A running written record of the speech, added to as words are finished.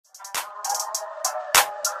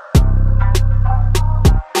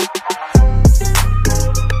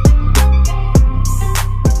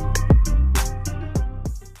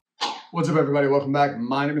everybody? Welcome back.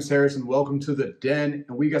 My name is Harrison. Welcome to the den,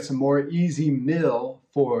 and we got some more easy meal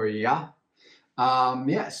for ya.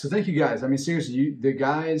 So thank you guys. I mean, seriously, the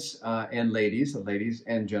guys and ladies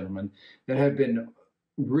and gentlemen that have been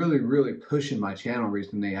really pushing my channel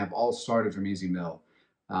recently have all started from Easy Meal.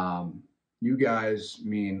 You guys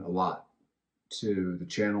mean a lot to the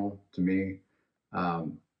channel, to me. I've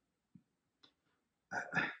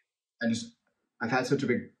had such a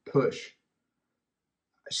big push.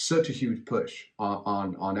 Such a huge push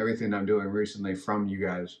on everything I'm doing recently from you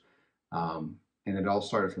guys, and it all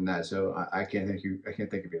started from that. So I can't thank you. I can't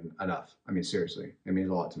thank of you enough. I mean, seriously, it means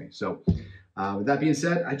a lot to me. So with that being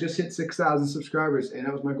said, I just hit 6,000 subscribers, and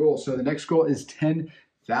that was my goal. So the next goal is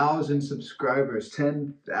 10,000 subscribers.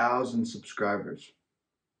 10,000 subscribers.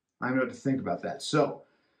 I don't know what to think about that. So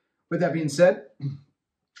with that being said,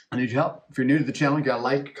 I need your help. If you're new to the channel, you gotta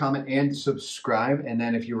like, comment, and subscribe. And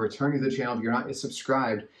then if you're returning to the channel, if you're not yet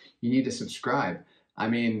subscribed, you need to subscribe. I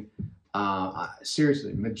mean,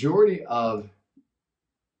 seriously, majority of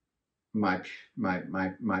my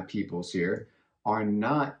peoples here are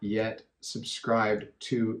not yet subscribed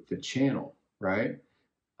to the channel, right?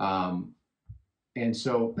 And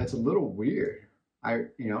so that's a little weird.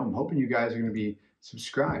 I'm hoping you guys are gonna be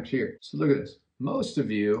subscribed here. So look at this. Most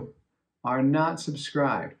of you are not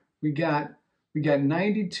subscribed. We got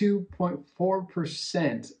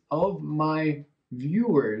 92.4% of my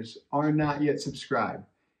viewers are not yet subscribed.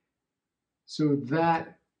 So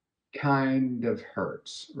that kind of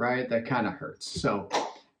hurts, right? That kind of hurts. So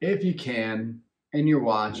if you can and you're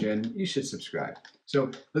watching, you should subscribe.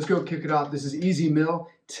 So let's go kick it off. This is Easy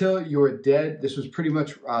Meal Till You're Dead. This was pretty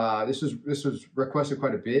much this was requested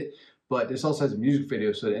quite a bit. But this also has a music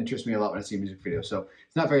video, so it interests me a lot when I see a music video. So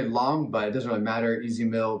it's not very long, but it doesn't really matter. Easy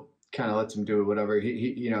Meal kind of lets him do whatever.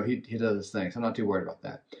 He does his thing, so I'm not too worried about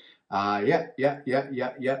that. Yeah.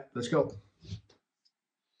 Let's go.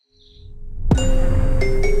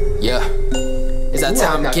 Yeah, it's that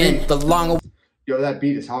time again. The long. Yo, that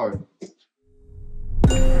beat is hard.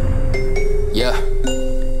 Yeah.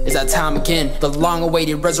 It's that time again, the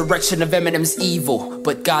long-awaited resurrection of Eminem's evil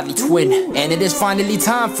but godly twin, and it is finally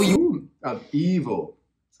time for you. Of evil,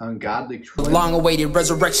 ungodly twin. The long-awaited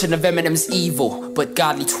resurrection of Eminem's evil but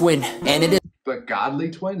godly twin, and it is. But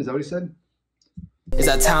godly twin? Is that what he said? It's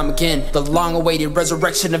that time again, the long-awaited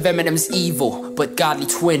resurrection of Eminem's evil but godly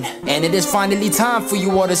twin, and it is finally time for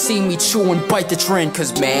you all to see me chew and bite the trend.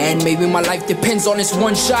 Cause man, maybe my life depends on this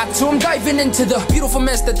one shot. So I'm diving into the beautiful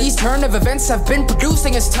mess that these turn of events have been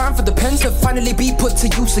producing. It's time for the pens to finally be put to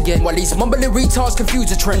use again, while these mumbling retards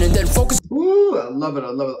confuse the trend and then focus. Ooh, I love it.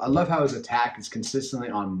 I love how his attack is consistently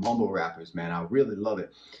on mumble rappers, man. I really love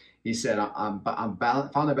it. He said, I'm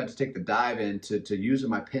finally about to take the dive into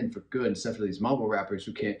using my pen for good instead of these mumble rappers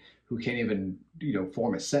who can't even,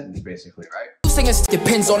 form a sentence, basically, right?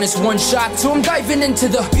 Depends on this one shot. So I'm diving into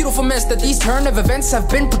the beautiful mess that these turn of events have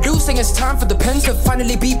been producing. It's time for the pens to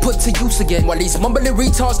finally be put to use again, while these mumbling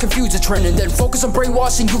retards confuse the trend and then focus on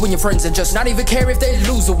brainwashing you and your friends and just not even care if they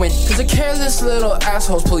lose or win. Cause the careless little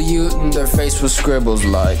assholes pollute in their face with scribbles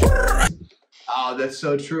like. Oh, that's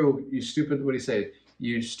so true. You stupid, what do you say?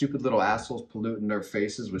 You stupid little assholes polluting their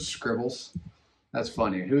faces with scribbles. That's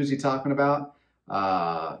funny. Who is he talking about?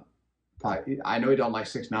 Probably, I know he don't like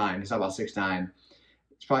 6ix9ine. He's talking about 6ix9ine.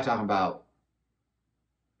 He's probably talking about,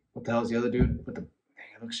 what the hell is the other dude? He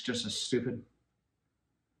looks just as stupid.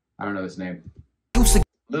 I don't know his name.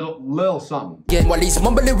 Lil something. Yeah, while these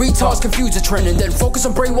mumbling retards confuse the trend and then focus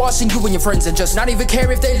on brainwashing you and your friends and just not even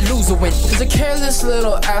care if they lose or win. Cause the careless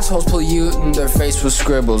little assholes pollute in their face with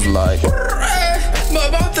scribbles like. My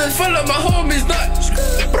mouth is full of my homies nuts.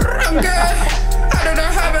 I'm good. I don't know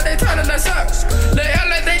how, but they telling us sucks. They all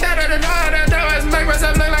like they don't know how to do is make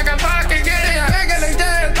myself look like I'm fucking getting a regular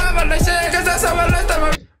dead. I'm on the shit, cause that's how I left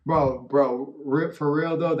them. Bro, for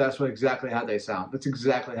real though, that's exactly how they sound. That's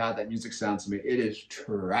exactly how that music sounds to me. It is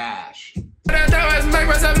trash. Make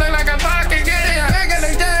myself look like I'm fucking getting a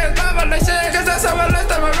regular dead. I'm on the shit, cause that's how I left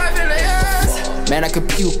them. Man, I could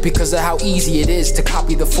puke because of how easy it is to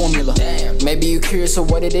copy the formula. Damn. Maybe you're curious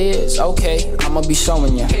of what it is. Okay, I'ma be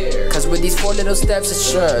showing you. Cause with these 4 little steps, it's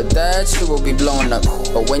sure that you will be blowing up.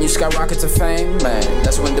 But when you skyrocket to fame, man,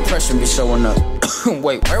 that's when depression be showing up.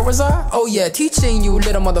 Wait, where was I? Oh yeah, teaching you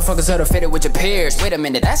little motherfuckers how to fit it with your peers. Wait a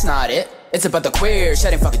minute, that's not it. It's about the queers,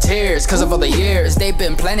 shedding fucking tears. Cause of all the years they've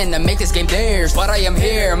been planning to make this game theirs. But I am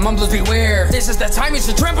here, mumblers beware. This is the time you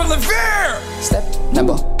should trample the fear. Step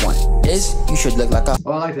number 1 is you should look like a.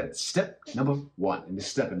 Oh, I like that. Step number 1, and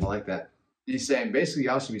just stepping. I like that. He's saying basically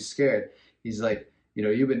y'all should be scared. He's like, You know,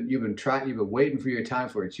 you've been waiting for your time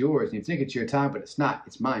for it's yours, and you think it's your time, but it's not.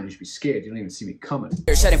 It's mine. You should be scared. You don't even see me coming.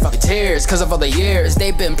 They're shedding fucking tears because of all the years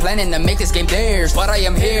they've been planning to make this game theirs. But I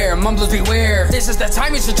am here, mumblers beware. This is the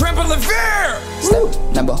time you should trample the fear.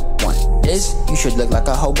 Step number 1 is you should look like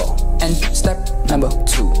a hobo. And step number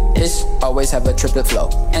 2 is always have a triplet flow.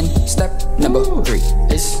 And step number 3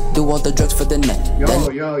 is do all the drugs for the net.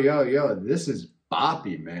 Yo, this is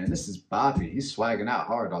Boppy, man. This is Boppy. He's swagging out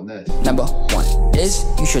hard on this. Number 1 is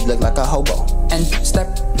you should look like a hobo. And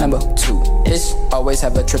step number 2 is always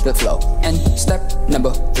have a triplet flow. And step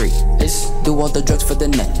number 3 is do all the drugs for the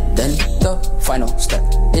net. Then the final step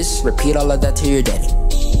is repeat all of that to your daddy.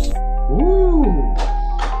 Ooh,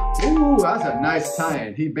 that's a nice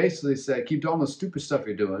tie-in. He basically said, keep doing all the stupid stuff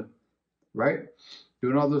you're doing, right?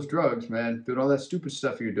 Doing all those drugs, man. Doing all that stupid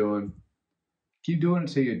stuff you're doing. Keep doing it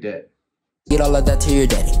till you're dead. Get all of that to your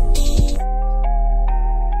daddy.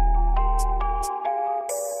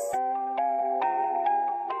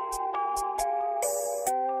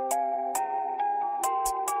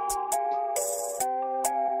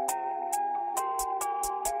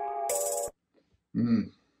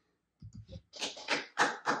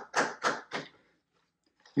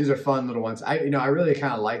 These are fun little ones. I really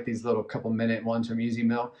kind of like these little couple minute ones from Easy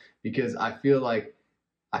Mill because I feel like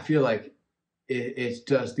it's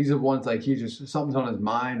just, these are ones like something's on his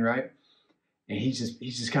mind, right? And he's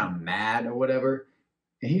just kind of mad or whatever,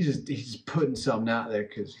 and he's just putting something out there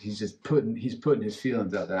because he's putting his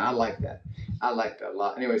feelings out there. I like that. I like that a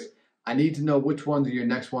lot. Anyways, I need to know which ones are your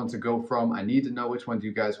next ones to go from. I need to know which ones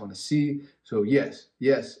you guys want to see. So yes,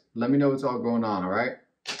 let me know what's all going on. All right.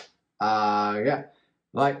 Yeah.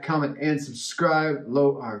 Like, comment, and subscribe.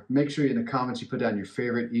 Or make sure in the comments you put down your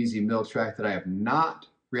favorite Easy Mill track that I have not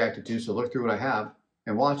reacted to. So look through what I have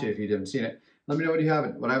and watch it if you haven't seen it. Let me know what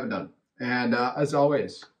I haven't done. And as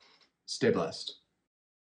always, stay blessed.